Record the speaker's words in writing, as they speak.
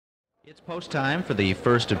It's post time for the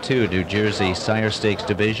first of two New Jersey Sire Stakes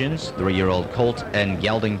divisions. 3-year-old Colt and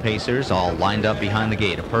Gelding Pacers all lined up behind the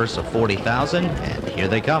gate. A purse of $40,000, and here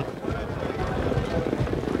they come.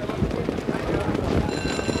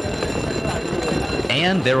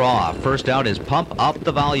 And they're off. First out is Pump Up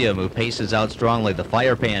the Volume, who paces out strongly. The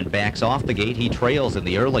Firepan backs off the gate. He trails in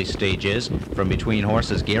the early stages. From between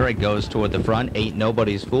horses, Garrick goes toward the front. Ain't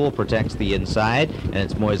Nobody's Fool protects the inside. And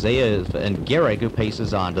it's Moiseyev and Garrick who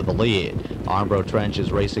paces on to the lead. Armbro Trench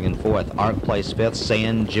is racing in fourth. Arc Place fifth.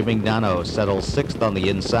 San GIMIGNANO settles sixth on the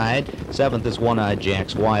inside. Seventh is One-Eyed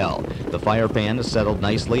Jack's Wild. The Firepan is settled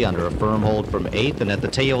nicely under a firm hold from eighth. And at the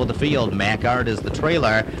tail of the field, Macart is the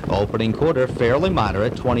trailer. Opening quarter fairly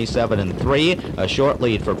moderate, 27-3. A short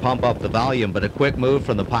lead for Pump Up the Volume, but a quick move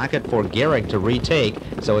from the pocket for Garrick to retake.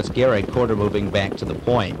 So it's Garrick quarter moving back to the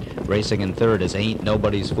point. Racing in third is Ain't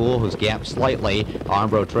Nobody's Fool, who's gapped slightly.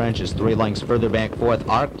 Armbro Trench is 3 lengths further back fourth.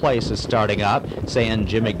 Arc Place is starting up. San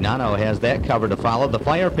GIMIGNANO has that cover to follow. The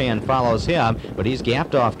Firepan follows him, but he's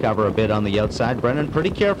gapped off cover a bit on the outside. Brennan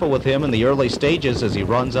pretty careful with him in the early stages as he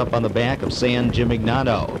runs up on the back of San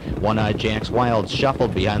GIMIGNANO. One-Eyed Jack's Wild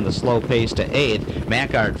shuffled behind the slow pace to eighth.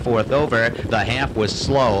 Macart fourth over. The half was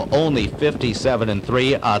slow, only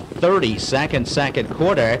 57-3, a 32nd second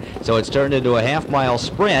quarter, so it's turned into a half-mile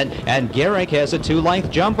sprint, and Garrick has a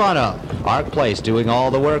 2-length jump on him. Arc Place doing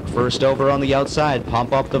all the work, first over on the outside.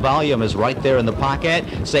 Pump Up the Volume is right there in the pocket.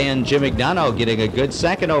 San GIMIGNANO getting a good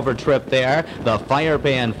second over trip there. The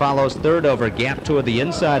Firepan follows third over. Gap toward the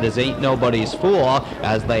inside is Ain't Nobody's Fool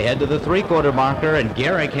as they head to the 3/4 marker, and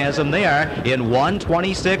Garrick has him there in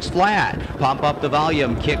 1:26 flat. Pump Up the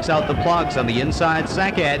Volume kicks out the plugs on the inside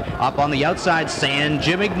second. Up on the outside, San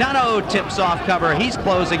GIMIGNANO tips off cover. He's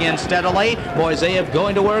closing in steadily. Moiseyev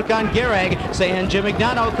going to work on Garrick. San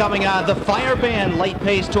GIMIGNANO coming on. The Firepan late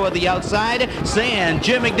pace toward the outside. San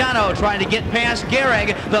GIMIGNANO trying to get past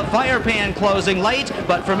Garrick. The Firepan closing late,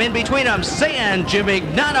 but from in between them, San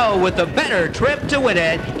GIMIGNANO with the better trip to win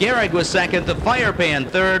it. Garrick was second, the Firepan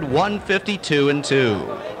third,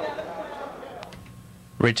 1:52-2.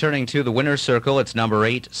 Returning to the winner's circle, it's number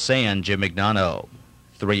 8, San GIMIGNANO.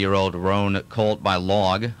 3-year-old Roan Colt by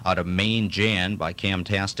Log, out of Maine Jan by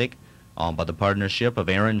Camtastic, owned by the partnership of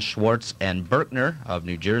Aaron Schwartz and Berkner of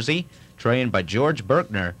New Jersey, trained by George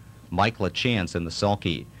Berkner, Mike Lachance in the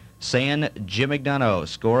sulky. San GIMIGNANO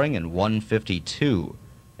scoring in 1:52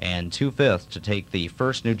 and 2/5 to take the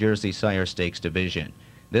first New Jersey Sire Stakes division.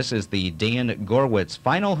 This is the Dan Gorwitz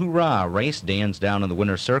final hurrah race. Dan's down in the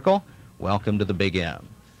winner's circle. Welcome to the Big M.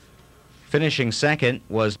 Finishing second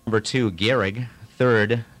was number 2, Garrick.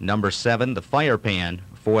 Third, number 7, the Firepan.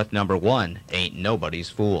 Fourth, number 1, Ain't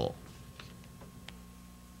Nobody's Fool.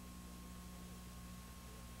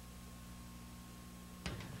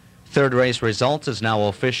 Third race results is now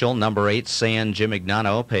official. Number 8, San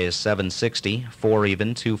GIMIGNANO, pays $760, 4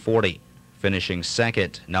 even, 240. Finishing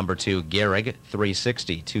second, number 2, Garrick,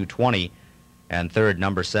 $360, 220. And third,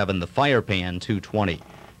 number 7, the Firepan, $220.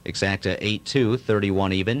 Exacta 8-2,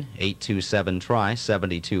 31 even, 8-2-7 try,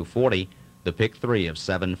 72-40. The pick 3 of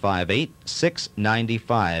 758,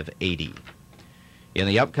 695.80. In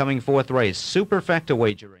the upcoming fourth race, Superfecta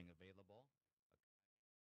wagering.